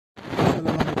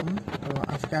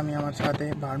আজকে আমি আমার ছাদে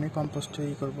ভার্মি কম্পোস্ট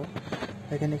তৈরি করব।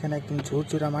 এখানে একদম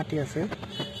ঝুরঝুরা মাটি আছে,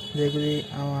 যেগুলি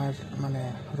আমার মানে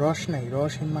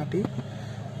রসহীন মাটি।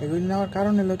 এগুলি নেওয়ার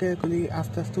কারণে এগুলি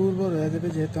আস্তে আস্তে উর্বর হয়ে যাবে,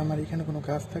 যেহেতু আমার এখানে কোনো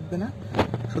গাছ থাকবে না,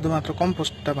 শুধুমাত্র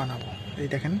কম্পোস্টটা বানাবো। এই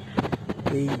দেখেন,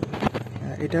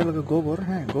 এটা হলো গোবর।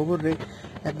 হ্যাঁ, গোবর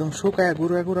একদম শুকায়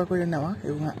গুঁড়া গুঁড়া করে নেওয়া,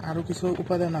 এবং আরও কিছু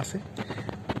উপাদান আছে।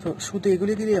 তো শুধু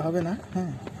এগুলি দিলেই হবে না।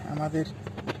 হ্যাঁ, আমাদের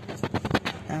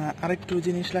আরেকটু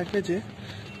জিনিস লাগবে, যে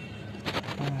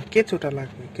কেঁচোটা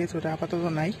লাগবে। কেঁচোটা আপাতত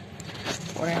নাই,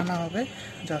 পরে আনা হবে।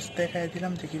 জাস্ট দেখাই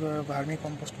দিলাম যে কীভাবে ভার্মি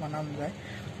কম্পোস্ট বানানো যায়।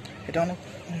 এটা অনেক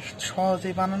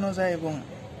সহজেই বানানো যায় এবং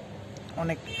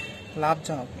অনেক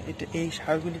লাভজনক। এই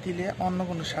সারগুলি দিলে অন্য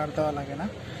কোনো সার দেওয়া লাগে না।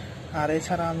 আর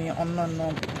এছাড়া আমি অন্যান্য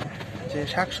যে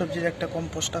শাকসবজির একটা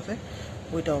কম্পোস্ট আছে,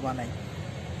 ওইটাও বানাই।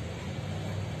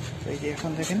 এই যে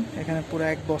এখন দেখেন, এখানে পুরো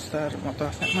 1 বস্তার মতো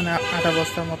আছে, মানে 8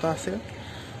 বস্তার মতো আছে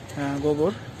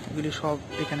গোবর। এগুলি সব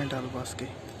এখানে ঢালবো আজকে।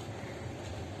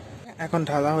 এখন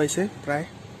ঢালা হয়েছে, প্রায়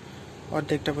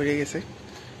অর্ধেকটা ভরে গেছে।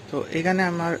 তো এখানে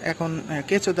আমার এখন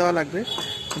কেঁচো দেওয়া লাগবে,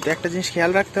 কিন্তু একটা জিনিস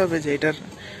খেয়াল রাখতে হবে, যে এটার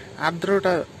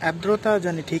আর্দ্রতা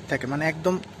জানি ঠিক থাকে, মানে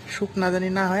একদম শুকনা জানি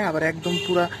না হয়, আবার একদম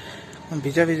পুরা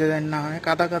ভিজা ভিজা জানি না হয়,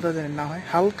 কাদা কাদা জানি না হয়।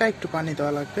 হালকা একটু পানি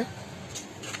দেওয়া লাগবে।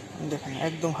 দেখেন,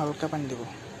 একদম হালকা পানি দেবো,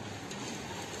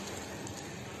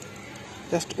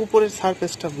 জাস্ট উপরের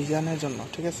সারফেসটা ভিজানোর জন্য,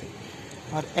 ঠিক আছে?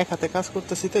 আর এক হাতে কাজ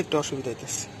করতেছি তো একটু অসুবিধা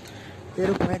হইতেছে।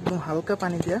 এরকম একদম হালকা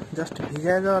পানি দিয়া জাস্ট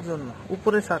ভিজায় দেওয়ার জন্য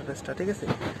উপরের সারফেসটা, ঠিক আছে?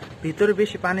 ভিতরে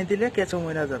বেশি পানি দিলে কেঁচো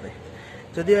মইরা যাবে।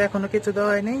 যদিও এখনো কেঁচো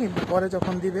দেওয়া হয়নি, পরে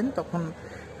যখন দিবেন তখন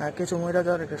কেঁচো মইরা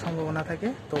যাওয়ার একটা সম্ভাবনা থাকে।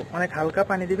 তো অনেক হালকা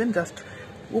পানি দিবেন, জাস্ট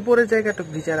উপরের জায়গাটা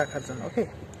ভিজা রাখার জন্য। ওকে,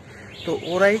 তো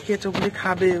ওরাই কেঁচোগুলি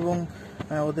খাবে এবং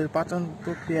ওদের পাচন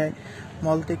প্রক্রিয়ায়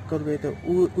মলত্যাগ করবে। তো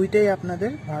ওইটাই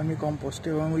আপনাদের ভার্মি কম্পোস্ট,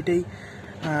 এবং ওইটাই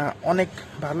অনেক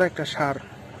ভালো একটা সার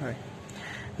হয়।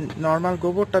 নর্মাল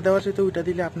গোবরটা দেওয়ার চেয়ে ওইটা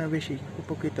দিলে আপনার বেশি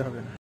উপকৃত হবেন।